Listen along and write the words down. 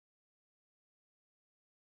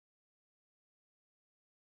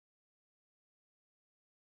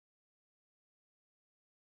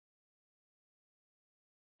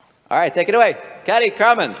All right, take it away. Kadi,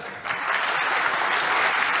 Kraman.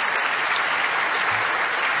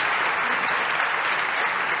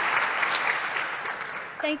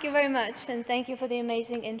 Thank you very much, and thank you for the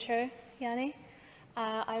amazing intro, Jani.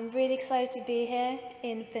 I'm really excited to be here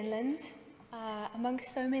in Finland,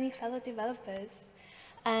 amongst so many fellow developers.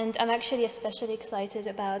 And I'm actually especially excited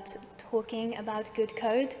about talking about good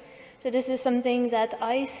code. So this is something that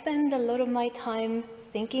I spend a lot of my time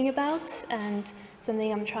thinking about, and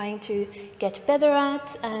something I'm trying to get better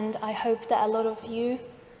at, and I hope that a lot of you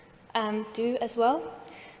do as well.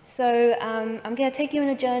 So I'm going to take you on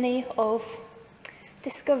a journey of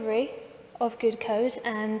discovery of good code,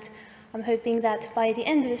 and I'm hoping that by the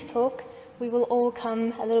end of this talk, we will all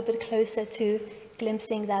come a little bit closer to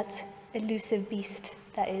glimpsing that elusive beast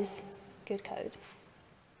that is good code.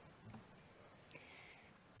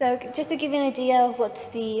 So just to give you an idea of what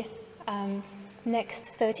the next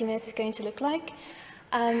 30 minutes is going to look like,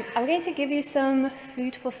 I'm going to give you some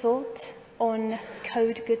food for thought on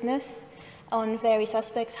code goodness, on various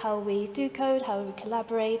aspects, how we do code, how we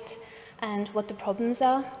collaborate, and what the problems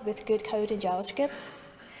are with good code in JavaScript.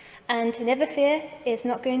 And never fear, it's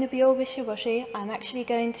not going to be all wishy-washy. I'm actually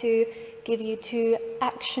going to give you 2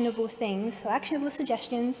 actionable things, so actionable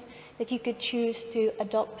suggestions that you could choose to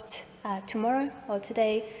adopt tomorrow or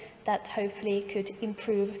today that hopefully could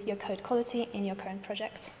improve your code quality in your current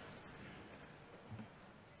project.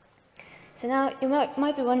 So now you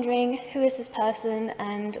might be wondering, who is this person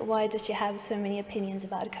and why does she have so many opinions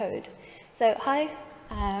about code? So hi.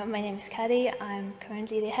 My name is Kadi. I'm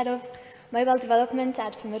currently the head of mobile development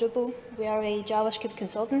at Formidable. We are a JavaScript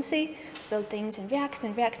consultancy, build things in React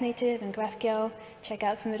and React Native and GraphQL. Check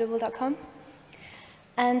out formidable.com.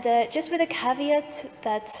 And just with a caveat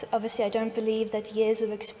that obviously I don't believe that years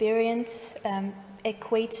of experience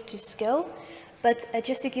equate to skill, but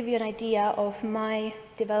just to give you an idea of my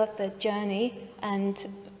developer journey and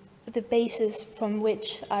the basis from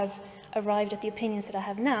which I've arrived at the opinions that I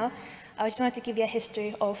have now, I just wanted to give you a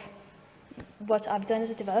history of what I've done as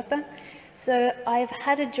a developer. So I've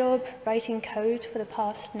had a job writing code for the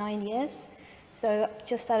past 9 years. So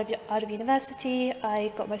just out of university,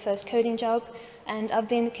 I got my first coding job, and I've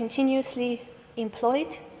been continuously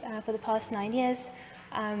employed for the past 9 years.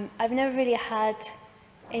 I've never really had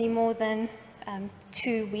any more than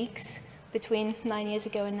 2 weeks between 9 years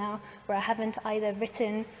ago and now where I haven't either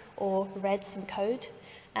written or read some code.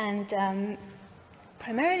 And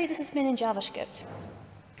primarily, this has been in JavaScript.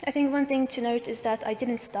 I think one thing to note is that I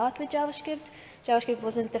didn't start with JavaScript. JavaScript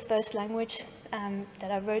wasn't the first language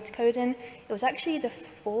that I wrote code in. It was actually the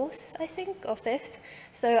 4th, I think, or 5th.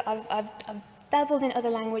 So I've dabbled in other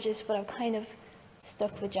languages, but I've kind of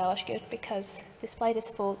stuck with JavaScript because, despite its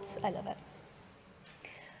faults, I love it.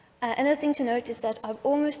 Another thing to note is that I've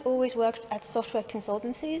almost always worked at software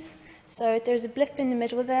consultancies. So there's a blip in the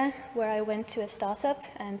middle there where I went to a startup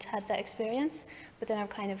and had that experience, but then I've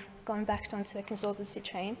kind of gone back onto the consultancy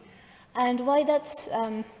train. And why that's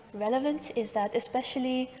relevant is that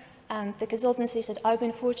especially the consultancies that I've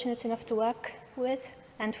been fortunate enough to work with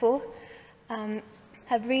and for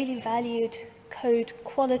have really valued code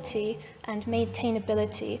quality and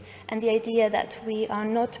maintainability, and the idea that we are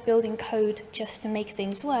not building code just to make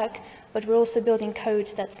things work, but we're also building code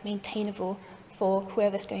that's maintainable for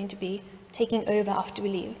whoever's going to be taking over after we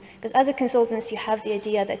leave. Because as a consultant, you have the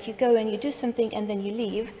idea that you go and you do something and then you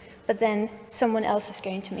leave, but then someone else is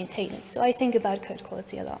going to maintain it. So I think about code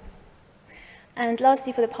quality a lot. And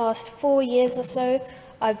lastly, for the past 4 years or so,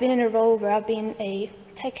 I've been in a role where I've been a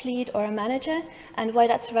tech lead or a manager, and why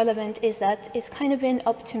that's relevant is that it's kind of been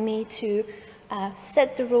up to me to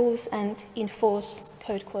set the rules and enforce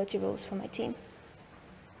code quality rules for my team.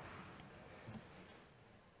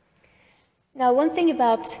 Now, one thing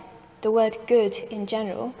about the word good in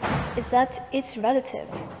general is that it's relative.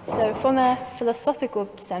 So from a philosophical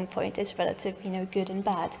standpoint, it's relative, good and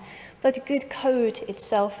bad. But good code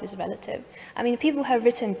itself is relative. I mean, people have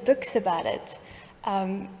written books about it.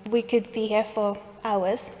 We could be here for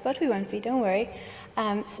hours, but we won't be, don't worry.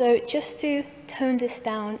 So just to tone this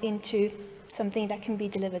down into something that can be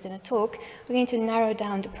delivered in a talk, we're going to narrow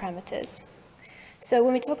down the parameters. So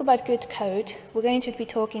when we talk about good code, we're going to be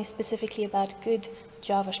talking specifically about good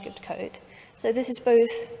JavaScript code. So this is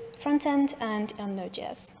both front-end and on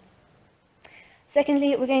Node.js.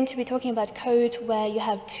 Secondly, we're going to be talking about code where you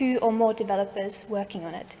have 2 or more developers working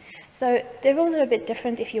on it. So the rules are a bit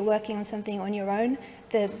different if you're working on something on your own.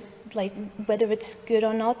 Whether it's good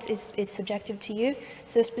or not is subjective to you.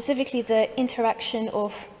 So specifically, the interaction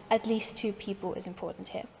of at least 2 people is important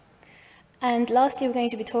here. And lastly, we're going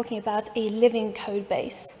to be talking about a living code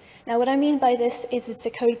base. Now, what I mean by this is it's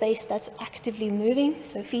a code base that's actively moving,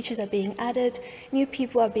 so features are being added, new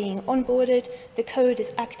people are being onboarded, the code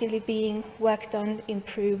is actively being worked on,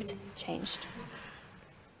 improved, changed.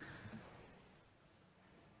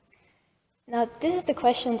 Now, this is the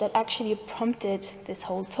question that actually prompted this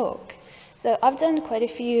whole talk. So I've done quite a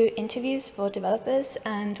few interviews for developers,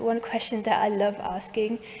 and one question that I love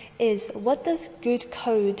asking is, what does good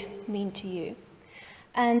code mean to you?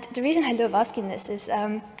 And the reason I love asking this is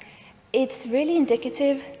it's really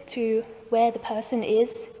indicative to where the person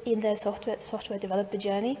is in their software developer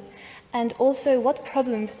journey, and also what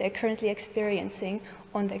problems they're currently experiencing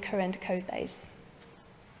on their current code base.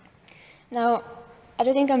 Now, I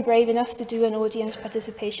don't think I'm brave enough to do an audience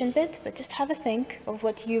participation bit, but just have a think of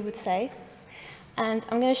what you would say. And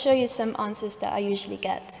I'm going to show you some answers that I usually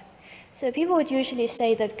get. So people would usually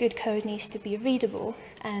say that good code needs to be readable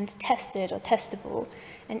and tested or testable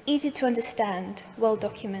and easy to understand, well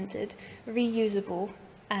documented, reusable,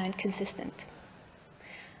 and consistent.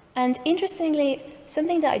 And interestingly,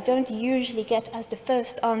 something that I don't usually get as the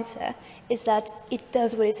first answer is that it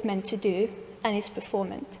does what it's meant to do and is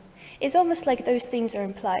performant. It's almost like those things are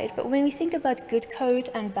implied, but when we think about good code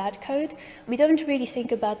and bad code, we don't really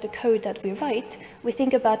think about the code that we write, we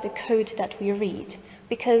think about the code that we read,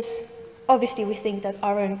 because obviously we think that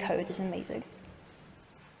our own code is amazing.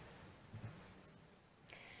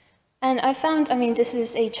 And I found, this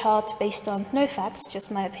is a chart based on no facts, just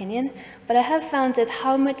my opinion, but I have found that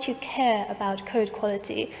how much you care about code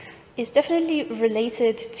quality is definitely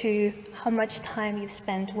related to how much time you've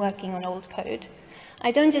spent working on old code. I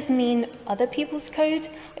don't just mean other people's code,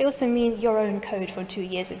 I also mean your own code from 2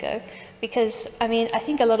 years ago. Because, I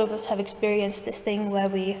think a lot of us have experienced this thing where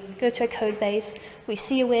we go to a code base, we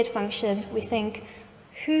see a weird function, we think,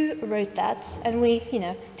 who wrote that? And we,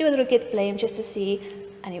 do a little git blame just to see,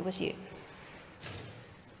 and it was you.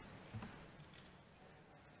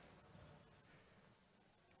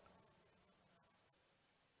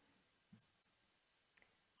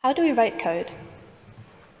 How do we write code?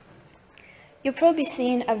 You've probably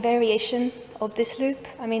seen a variation of this loop.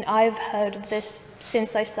 I've heard of this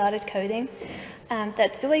since I started coding,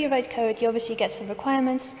 that the way you write code, you obviously get some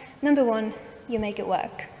requirements. Number one, you make it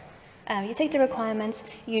work. You take the requirements,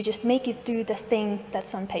 you just make it do the thing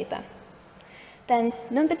that's on paper. Then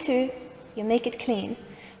number two, you make it clean.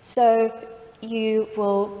 So you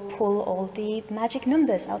will pull all the magic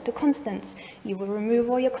numbers out to constants. You will remove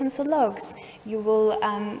all your console logs. You will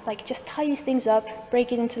just tidy things up,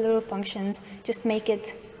 break it into little functions, just make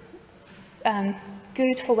it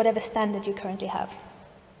good for whatever standard you currently have.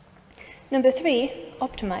 Number three,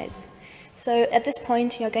 optimize. So at this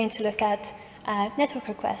point, you're going to look at network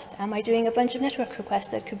requests. Am I doing a bunch of network requests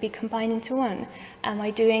that could be combined into one? Am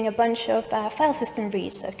I doing a bunch of file system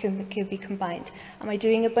reads that could be combined? Am I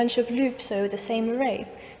doing a bunch of loops, so the same array?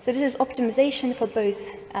 So this is optimization for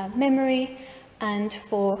both memory and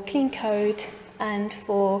for clean code and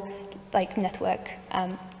for network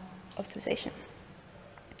optimization.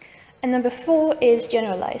 And number four is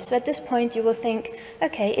generalize. So at this point, you will think,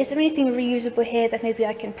 okay, is there anything reusable here that maybe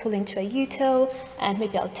I can pull into a util, and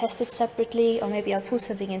maybe I'll test it separately, or maybe I'll pull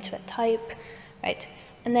something into a type, right?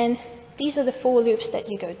 And then these are the four loops that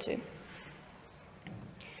you go to.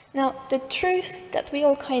 Now, the truth that we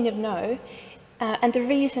all kind of know, and the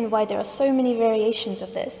reason why there are so many variations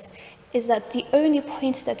of this, is that the only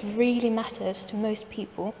point that really matters to most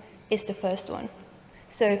people is the first one.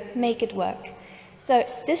 So make it work. So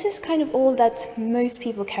this is kind of all that most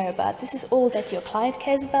people care about. This is all that your client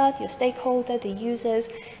cares about, your stakeholder, the users.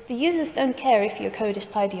 The users don't care if your code is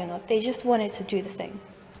tidy or not. They just want it to do the thing.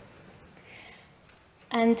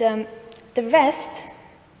 And the rest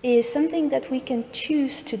is something that we can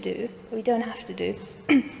choose to do. We don't have to do.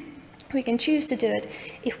 We can choose to do it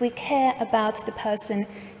if we care about the person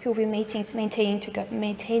who will be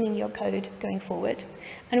maintaining your code going forward.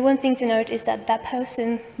 And one thing to note is that that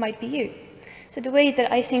person might be you. So the way that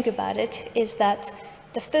I think about it is that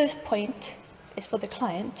the first point is for the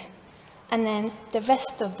client, and then the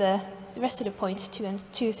rest of the points,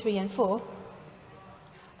 2, 3, and 4,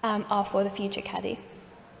 are for the future Kadi.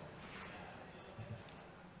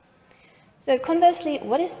 So conversely,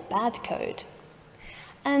 what is bad code?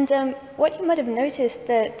 And what you might have noticed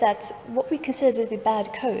that what we consider to be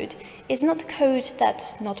bad code is not code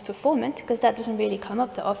that's not performant, because that doesn't really come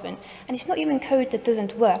up that often. And it's not even code that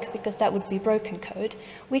doesn't work, because that would be broken code.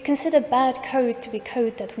 We consider bad code to be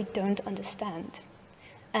code that we don't understand,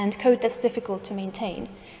 and code that's difficult to maintain.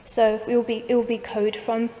 So it will be code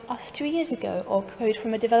from us 2 years ago, or code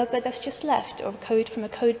from a developer that's just left, or code from a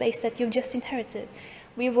code base that you've just inherited.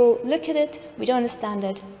 We will look at it, we don't understand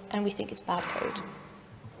it, and we think it's bad code.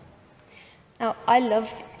 Now, I love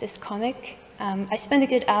this comic. I spent a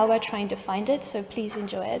good hour trying to find it, so please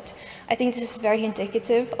enjoy it. I think this is very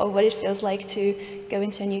indicative of what it feels like to go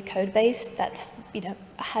into a new code base that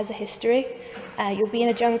has a history. You'll be in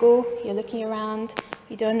a jungle, you're looking around,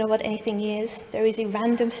 you don't know what anything is. There is a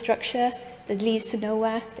random structure that leads to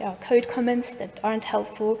nowhere. There are code comments that aren't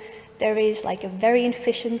helpful. There is like a very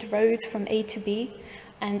inefficient road from A to B,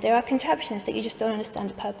 and there are contraptions that you just don't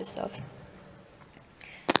understand the purpose of.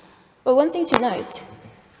 But one thing to note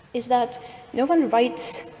is that no one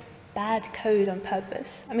writes bad code on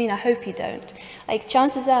purpose. I mean, I hope you don't. Like,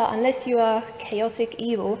 chances are, unless you are chaotic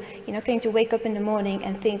evil, you're not going to wake up in the morning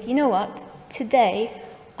and think, you know what, today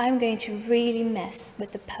I'm going to really mess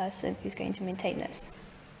with the person who's going to maintain this.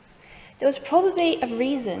 There was probably a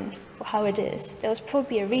reason for how it is. There was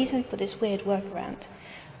probably a reason for this weird workaround.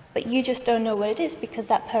 But you just don't know what it is because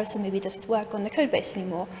that person maybe doesn't work on the code base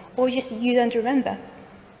anymore, or just you don't remember.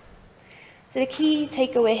 So the key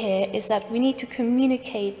takeaway here is that we need to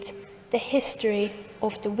communicate the history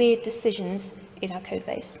of the weird decisions in our code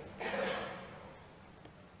base.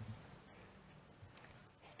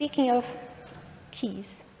 Speaking of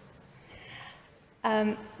keys,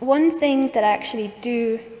 one thing that I actually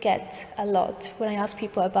do get a lot when I ask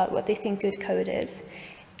people about what they think good code is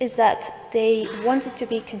that they want it to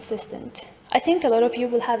be consistent. I think a lot of you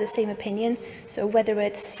will have the same opinion, so whether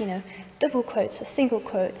it's, double quotes or single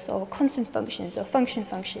quotes or constant functions or function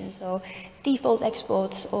functions or default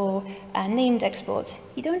exports or named exports,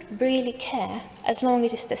 you don't really care as long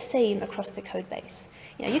as it's the same across the code base.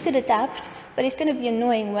 You could adapt, but it's going to be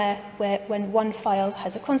annoying when one file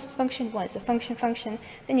has a constant function, one is a function,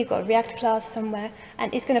 then you've got a React class somewhere,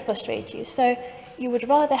 and it's going to frustrate you. So you would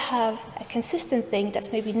rather have a consistent thing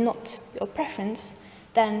that's maybe not your preference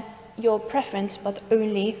than your preference, but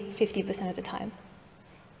only 50% of the time.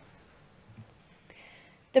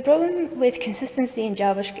 The problem with consistency in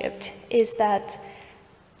JavaScript is that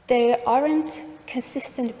there aren't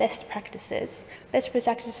consistent best practices. Best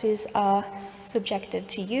practices are subjective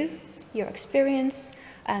to you, your experience,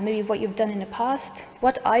 maybe what you've done in the past.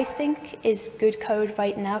 What I think is good code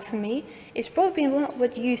right now for me is probably not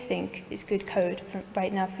what you think is good code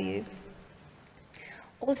right now for you.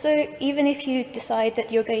 Also, even if you decide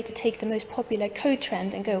that you're going to take the most popular code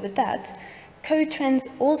trend and go with that, code trends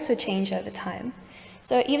also change over time.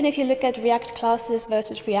 So even if you look at React classes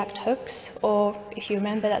versus React hooks, or if you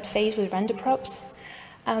remember that phase with render props,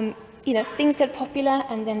 things get popular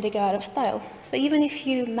and then they go out of style. So even if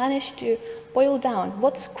you manage to boil down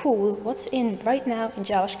what's cool, what's in right now in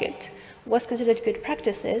JavaScript, what's considered good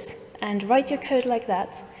practices, and write your code like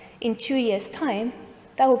that, in 2 years' time,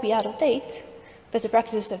 that will be out of date, because the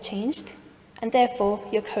practices have changed, and therefore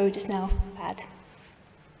your code is now bad.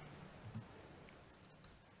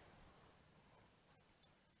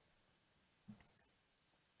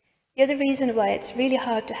 The other reason why it's really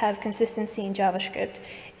hard to have consistency in JavaScript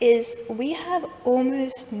is we have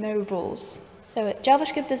almost no rules. So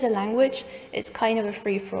JavaScript as a language is kind of a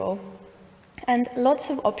free-for-all. And lots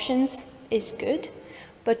of options is good,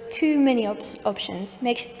 but too many options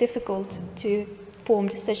makes it difficult to form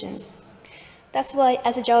decisions. That's why,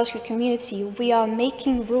 as a JavaScript community, we are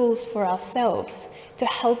making rules for ourselves to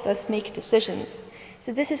help us make decisions.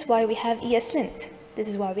 So this is why we have ESLint. This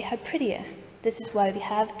is why we have Prettier. This is why we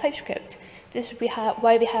have TypeScript. This is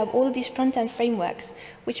why we have all of these front-end frameworks,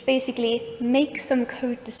 which basically make some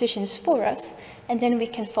code decisions for us, and then we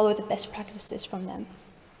can follow the best practices from them.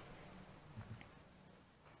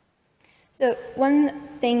 So one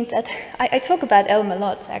thing that I talk about Elm a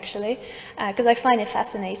lot, actually, because I find it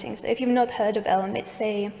fascinating. So if you've not heard of Elm, it's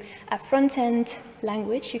a front-end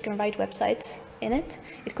language. You can write websites in it.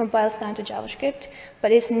 It compiles down to JavaScript,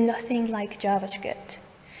 but it's nothing like JavaScript.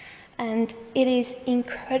 And it is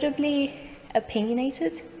incredibly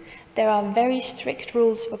opinionated. There are very strict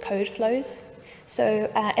rules for code flows. So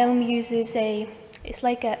Elm uses it's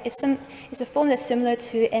a form that's similar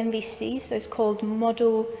to MVC, so it's called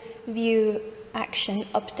Model View Action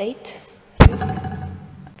Update.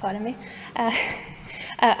 Pardon me.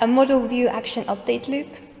 A Model View Action Update loop,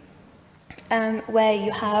 where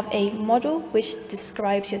you have a model which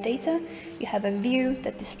describes your data, you have a view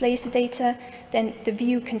that displays the data, then the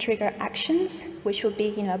view can trigger actions, which will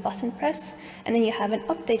be a button press, and then you have an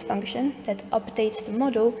update function that updates the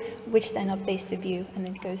model, which then updates the view, and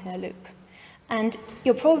then it goes in a loop. And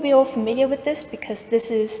you're probably all familiar with this because this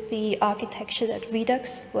is the architecture that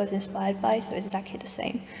Redux was inspired by, so it's exactly the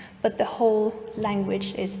same. But the whole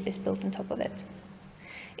language is built on top of it.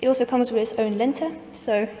 It also comes with its own linter,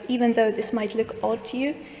 so even though this might look odd to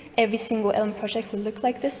you, every single Elm project will look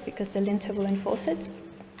like this because the linter will enforce it.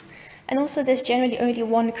 And also there's generally only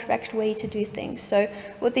one correct way to do things. So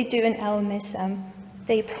what they do in Elm is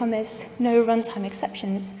they promise no runtime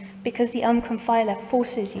exceptions because the Elm compiler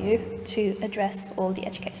forces you to address all the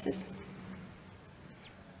edge cases.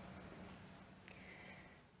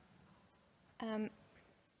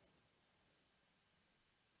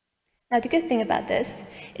 Now, the good thing about this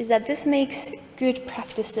is that this makes good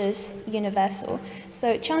practices universal.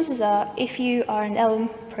 So chances are, if you are an Elm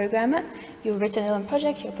programmer, you've written an Elm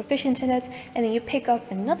project, you're proficient in it, and then you pick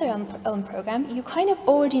up another Elm program, you kind of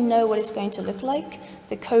already know what it's going to look like,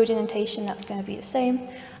 the code indentation that's going to be the same,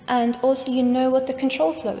 and also you know what the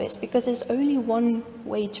control flow is, because there's only one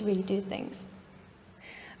way to really do things.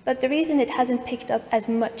 But the reason it hasn't picked up as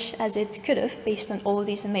much as it could have, based on all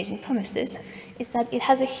these amazing promises, is that it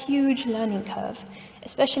has a huge learning curve,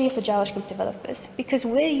 especially for JavaScript developers, because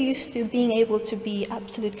we're used to being able to be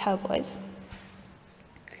absolute cowboys.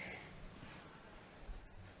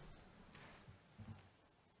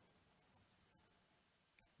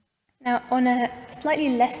 Now, on a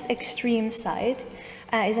slightly less extreme side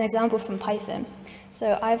is an example from Python.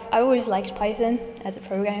 So I've always liked Python as a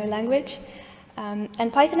programming language.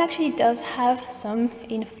 And Python actually does have some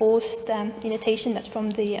enforced annotation that's from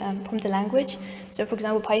the language. So, for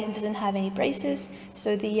example, Python doesn't have any braces.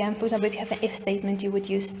 So, for example, if you have an if statement, you would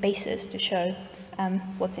use spaces to show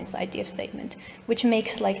what's inside the if statement, which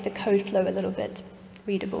makes like the code flow a little bit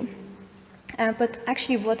readable. But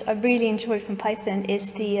actually, what I really enjoy from Python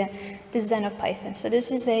is the Zen of Python. So,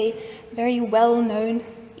 this is a very well-known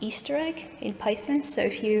Easter egg in Python. So,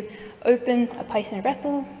 if you open a Python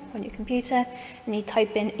REPL on your computer and you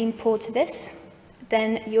type in import this,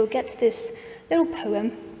 then you'll get this little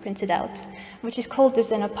poem printed out, which is called the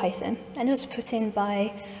Zen of Python. And it was put in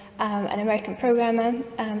by an American programmer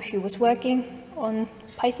who was working on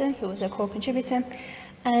Python, who was a core contributor.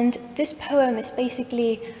 And this poem is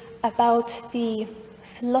basically about the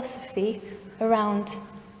philosophy around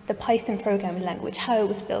the Python programming language, how it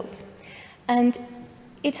was built. And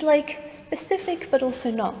it's like specific, but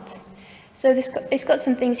also not. So it's got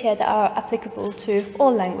some things here that are applicable to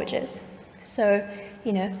all languages. So,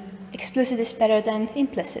 you know, explicit is better than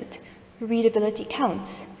implicit. Readability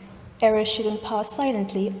counts. Errors shouldn't pass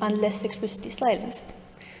silently unless explicitly silenced.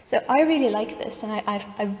 So I really like this, and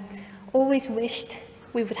I've always wished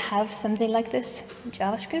we would have something like this in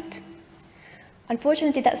JavaScript.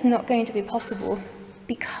 Unfortunately, that's not going to be possible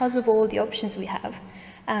because of all the options we have.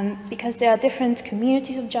 Because there are different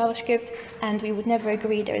communities of JavaScript, and we would never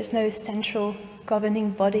agree. There is no central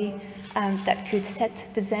governing body that could set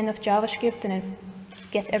the Zen of JavaScript and then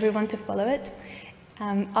get everyone to follow it.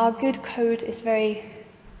 Our good code is very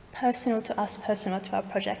personal to us, personal to our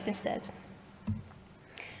project instead.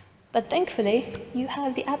 But thankfully, you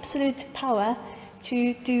have the absolute power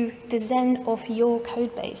to do the Zen of your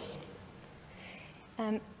code base.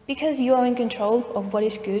 Because you are in control of what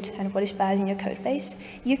is good and what is bad in your code base,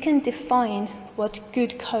 you can define what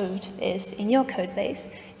good code is in your code base.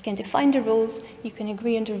 You can define the rules, you can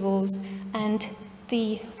agree on the rules, and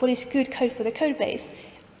what is good code for the code base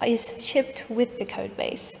is shipped with the code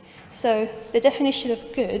base. So the definition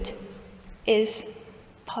of good is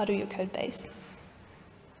part of your code base.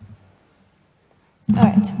 All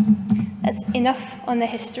right, that's enough on the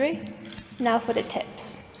history. Now for the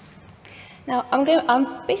tips. Now,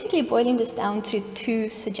 I'm basically boiling this down to 2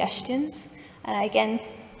 suggestions. Again,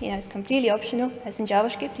 you know, it's completely optional. As in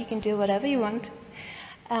JavaScript, you can do whatever you want.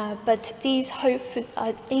 But these hopefully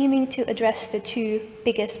are aiming to address the 2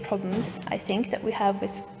 biggest problems, I think, that we have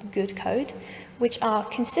with good code, which are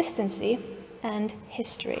consistency and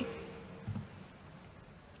history.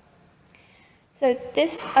 So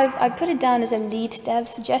this, I put it down as a lead dev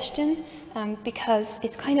suggestion, because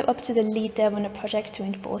it's kind of up to the lead dev on a project to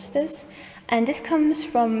enforce this. And this comes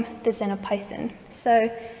from the Zen of Python. So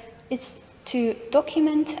it's to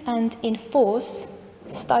document and enforce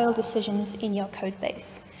style decisions in your code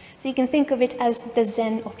base. So you can think of it as the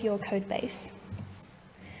Zen of your code base.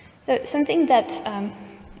 So something that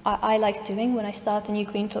I like doing when I start a new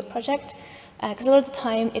greenfield project, because a lot of the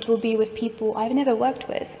time it will be with people I've never worked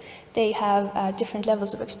with. They have different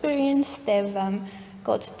levels of experience, they've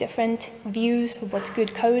got different views of what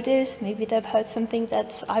good code is. Maybe they've heard something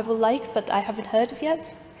that I will like, but I haven't heard of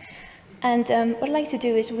yet. And what I like to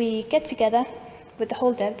do is we get together with the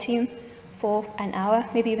whole dev team for an hour,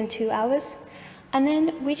 maybe even 2 hours, and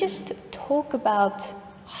then we just talk about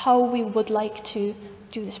how we would like to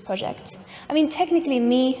do this project. I mean, technically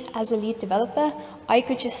me as a lead developer, I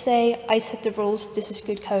could just say, I set the rules, this is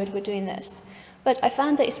good code, we're doing this. But I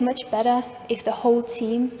found that it's much better if the whole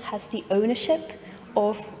team has the ownership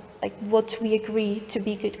of like what we agree to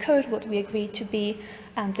be good code, what we agree to be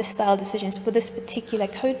the style decisions for this particular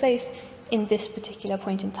code base in this particular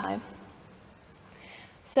point in time.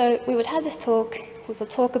 So we would have this talk, we will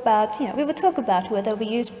talk about, whether we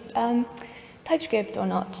use TypeScript or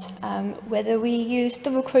not, whether we use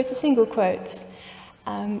double quotes or single quotes,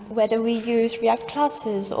 whether we use React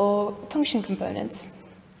classes or function components.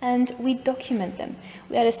 And we document them.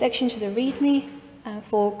 We add a section to the README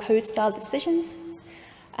for code style decisions.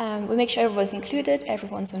 We make sure everyone's included,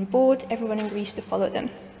 everyone's on board, everyone agrees to follow them.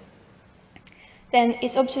 Then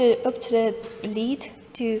it's up to the lead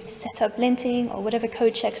to set up linting or whatever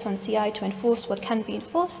code checks on CI to enforce what can be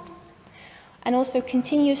enforced, and also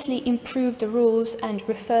continuously improve the rules and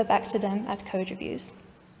refer back to them at code reviews.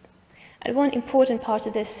 And one important part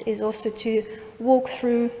of this is also to walk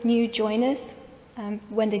through new joiners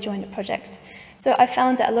when they join the project. So I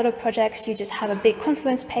found that a lot of projects, you just have a big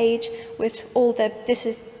Confluence page with all the, this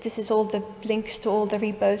is all the links to all the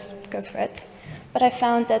repos, go for it. But I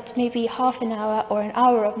found that maybe half an hour or an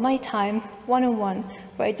hour of my time, one-on-one,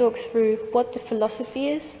 where I talk through what the philosophy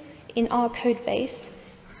is in our code base,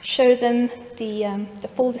 show them the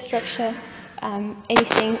folder structure,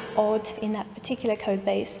 anything odd in that particular code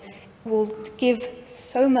base, will give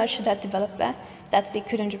so much to that developer that they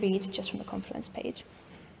couldn't read just from a Confluence page.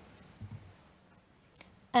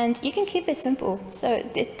 And you can keep it simple, so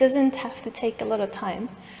it doesn't have to take a lot of time.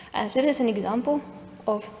 So this is an example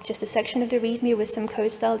of just a section of the README with some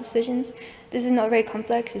code style decisions. This is not very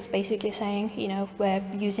complex. It's basically saying, we're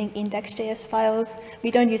using index.js files. We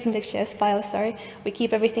don't use index.js files, sorry. We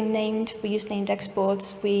keep everything named. We use named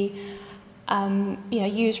exports. We,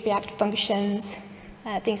 use React functions,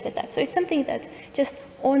 things like that. So it's something that just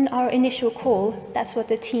on our initial call, that's what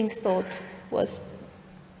the team thought was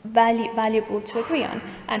valuable to agree on.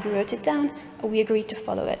 And we wrote it down, and we agreed to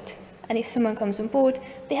follow it. And if someone comes on board,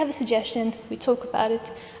 they have a suggestion, we talk about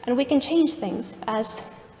it, and we can change things as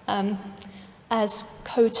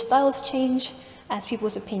code styles change, as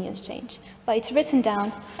people's opinions change. But it's written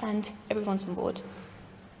down, and everyone's on board.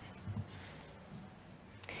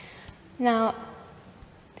 Now,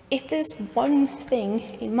 if there's one thing,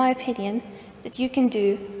 in my opinion, that you can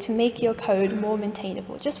do to make your code more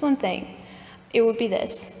maintainable, just one thing, it would be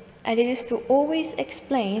this. And it is to always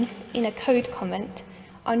explain in a code comment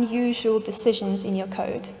unusual decisions in your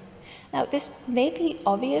code. Now, this may be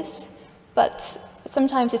obvious, but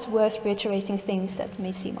sometimes it's worth reiterating things that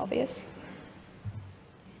may seem obvious.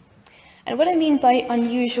 And what I mean by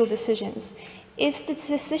unusual decisions is the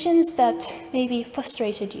decisions that maybe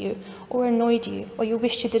frustrated you or annoyed you or you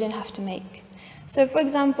wished you didn't have to make. So, for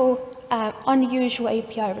example, unusual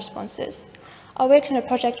API responses. I worked on a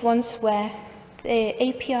project once where the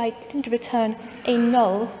API didn't return a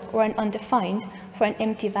null or an undefined for an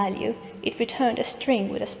empty value. It returned a string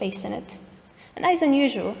with a space in it. And that is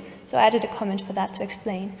unusual, so I added a comment for that to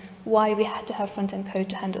explain why we had to have front-end code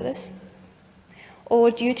to handle this. Or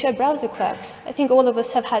due to a browser quirks, I think all of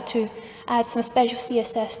us have had to add some special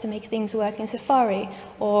CSS to make things work in Safari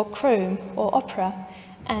or Chrome or Opera.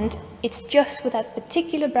 And it's just with that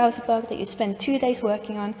particular browser bug that you spend 2 days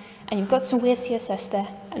working on, and you've got some weird CSS there,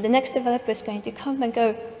 and the next developer is going to come and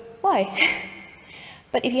go, why?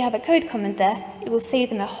 But if you have a code comment there, it will save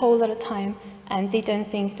them a whole lot of time, and they don't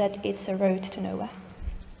think that it's a road to nowhere.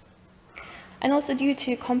 And also due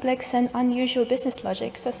to complex and unusual business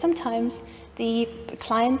logic, so sometimes the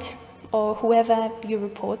client or whoever you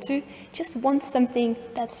report to just wants something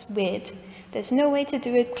that's weird. There's no way to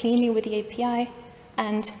do it cleanly with the API,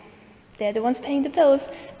 and they're the ones paying the bills,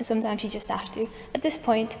 and sometimes you just have to. At this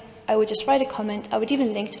point, I would just write a comment. I would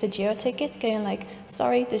even link to the Jira ticket, going like,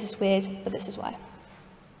 sorry, this is weird, but this is why.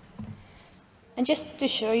 And just to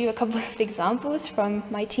show you a couple of examples from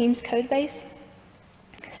my team's code base.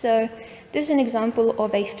 So this is an example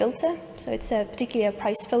of a filter. So it's particularly a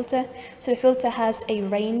price filter. So the filter has a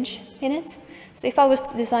range in it. So if I was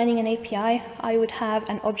designing an API, I would have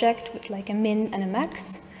an object with like a min and a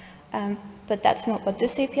max. But that's not what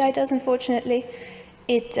this API does, unfortunately.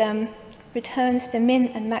 It returns the min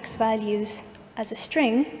and max values as a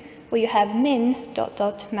string where you have min ...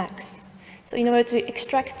 max. So in order to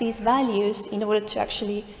extract these values, in order to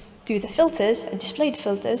actually do the filters and display the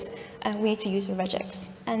filters, we need to use a regex.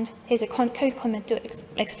 And here's a code comment to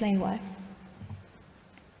explain why.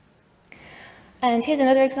 And here's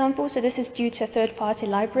another example. So this is due to a third-party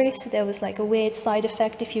library. So there was like a weird side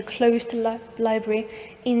effect. If you close the library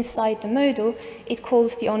inside the module, it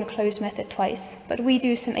calls the onClose method twice. But we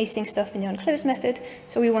do some async stuff in the onClose method,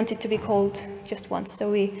 so we want it to be called just once.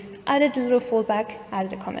 So we added a little fallback,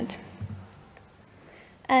 added a comment.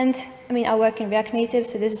 And I mean, I work in React Native,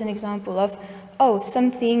 so this is an example of oh,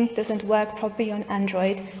 something doesn't work properly on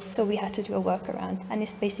Android, so we had to do a workaround. And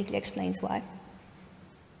this basically explains why.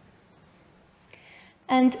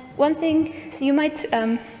 And one thing, so you might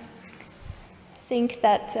think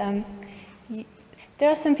that there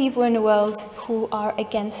are some people in the world who are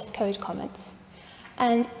against code comments.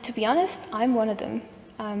 And to be honest, I'm one of them.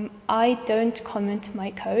 I don't comment my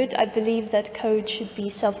code. I believe that code should be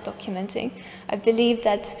self-documenting. I believe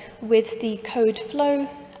that with the code flow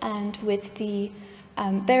and with the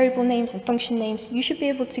variable names and function names, you should be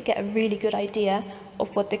able to get a really good idea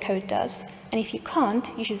of what the code does. And if you can't,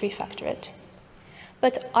 you should refactor it.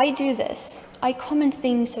 But I do this. I comment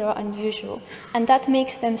things that are unusual, and that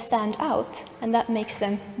makes them stand out, and that makes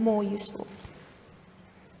them more useful.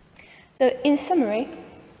 So in summary,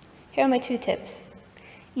 here are my 2 tips.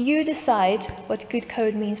 You decide what good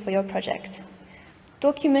code means for your project.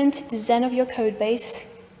 Document the zen of your code base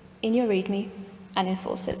in your README and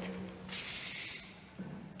enforce it.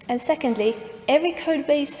 And secondly, every code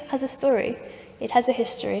base has a story. It has a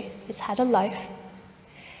history. It's had a life.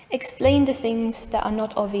 Explain the things that are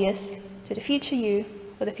not obvious to the future you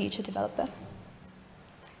or the future developer.